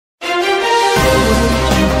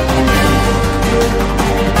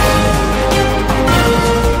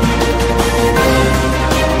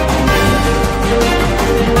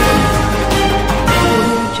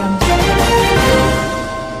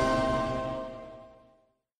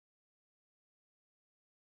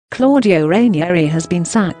Claudio Ranieri has been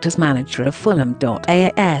sacked as manager of Fulham.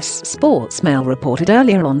 AS Sports Mail reported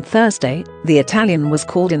earlier on Thursday, the Italian was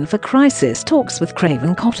called in for crisis talks with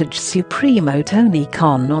Craven Cottage supremo Tony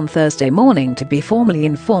Khan on Thursday morning to be formally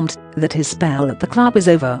informed that his spell at the club is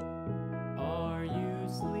over.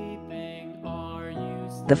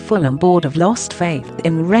 The Fulham board have lost faith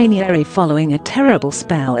in Ranieri following a terrible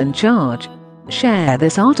spell in charge. Share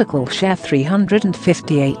this article. Share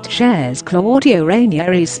 358 shares. Claudio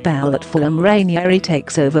Ranieri's spell at Fulham. Ranieri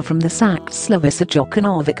takes over from the sacked Slavisa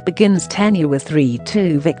Jokanovic, begins tenure with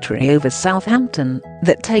 3-2 victory over Southampton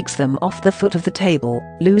that takes them off the foot of the table,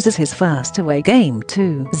 loses his first away game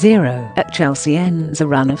 2-0 at Chelsea, ends a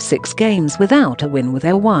run of 6 games without a win with a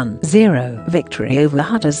 1-0 victory over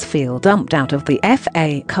Huddersfield, dumped out of the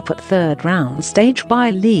FA Cup at third round stage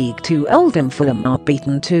by League Two Oldham. Fulham are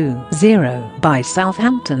beaten 2-0 by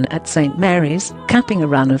Southampton at St Mary's, capping a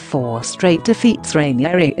run of 4 straight defeats.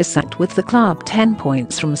 Ranieri is sacked with the club 10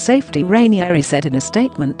 points from safety. Ranieri said in a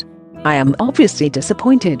statement, "I am obviously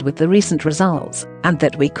disappointed with the recent results, and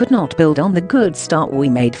that we could not build on the good start we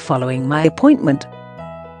made following my appointment.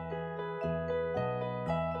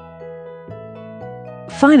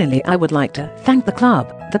 Finally, I would like to thank the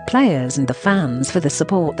club, the players and the fans for the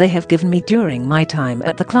support they have given me during my time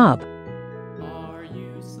at the club."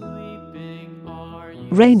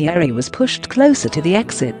 Ranieri was pushed closer to the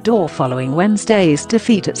exit door following Wednesday's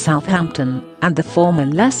defeat at Southampton, and the former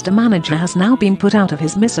Leicester manager has now been put out of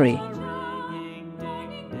his misery.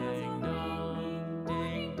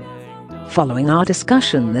 Following our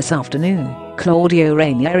discussion this afternoon, Claudio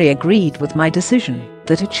Ranieri agreed with my decision,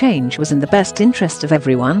 that a change was in the best interest of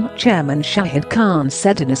everyone, Chairman Shahid Khan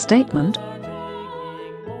said in a statement.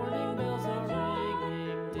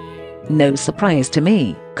 "No surprise to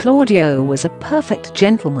me, Claudio was a perfect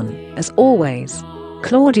gentleman, as always.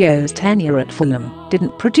 Claudio's tenure at Fulham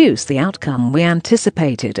didn't produce the outcome we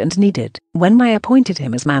anticipated and needed when I appointed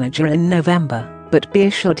him as manager in November, but be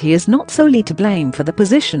assured he is not solely to blame for the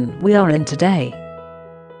position we are in today."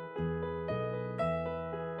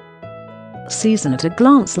 Season at a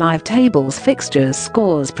glance. Live tables, fixtures,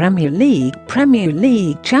 scores. Premier League,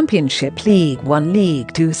 Championship, League One,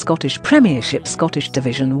 League Two, Scottish Premiership, Scottish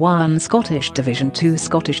Division 1, Scottish Division 2,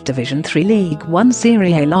 Scottish Division 3, League 1,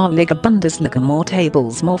 Serie A, La Liga, Bundesliga. More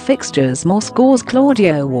tables, more fixtures, more scores.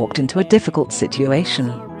 Claudio walked into a difficult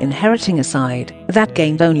situation, inheriting a side that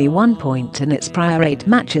gained only 1 point in its prior 8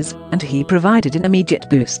 matches, and he provided an immediate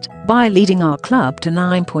boost by leading our club to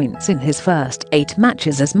 9 points in his first 8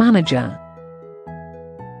 matches as manager.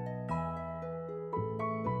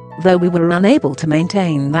 Though we were unable to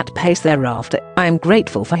maintain that pace thereafter, I am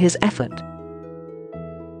grateful for his effort.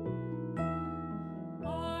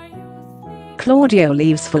 Claudio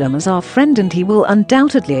leaves Fulham as our friend, and he will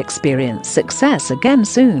undoubtedly experience success again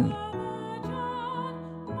soon.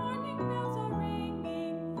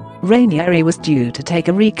 Ranieri was due to take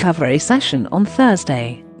a recovery session on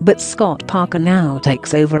Thursday, but Scott Parker now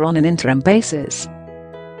takes over on an interim basis.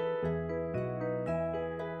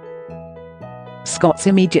 Scott's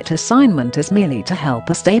immediate assignment is merely to help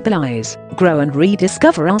us stabilize, grow and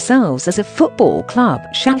rediscover ourselves as a football club,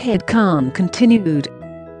 Shahid Khan continued.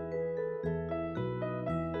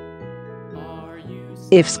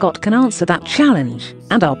 If Scott can answer that challenge,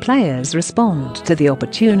 and our players respond to the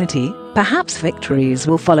opportunity, perhaps victories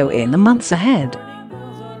will follow in the months ahead.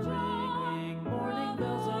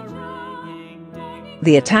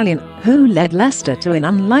 The Italian, who led Leicester to an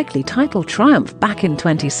unlikely title triumph back in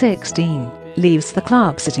 2016, leaves the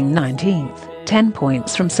club sitting 19th, 10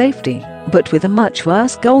 points from safety, but with a much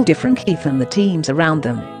worse goal difference than the teams around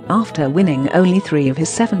them, after winning only 3 of his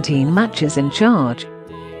 17 matches in charge.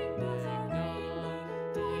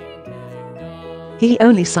 He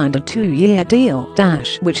only signed a 2-year deal,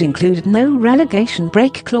 which included no relegation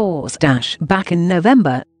break clause, back in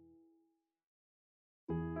November.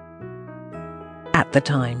 At the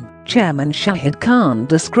time, Chairman Shahid Khan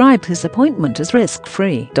described his appointment as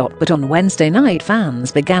risk-free. But on Wednesday night,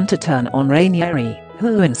 fans began to turn on Ranieri,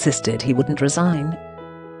 who insisted he wouldn't resign.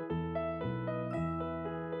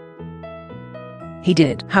 He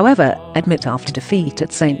did, however, admit after defeat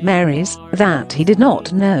at St Mary's that he did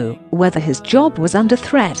not know whether his job was under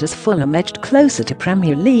threat as Fulham edged closer to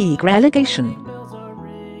Premier League relegation.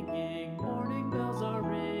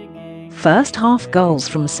 First half goals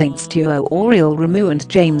from Saints duo Oriol Romeu and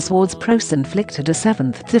James Ward-Prowse inflicted a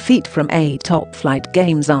 7th defeat from 8 top-flight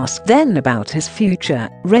games. Asked then about his future,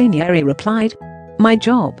 Ranieri replied, "My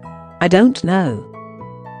job? I don't know.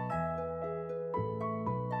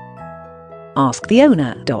 Ask the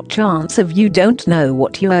owner. Chance of you don't know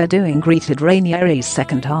what you are doing greeted Ranieri's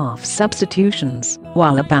second half substitutions,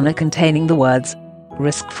 while a banner containing the words,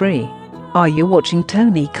 "risk-free. Are you watching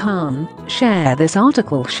Tony Khan?" Share this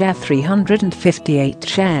article. Share 358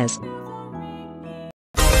 shares.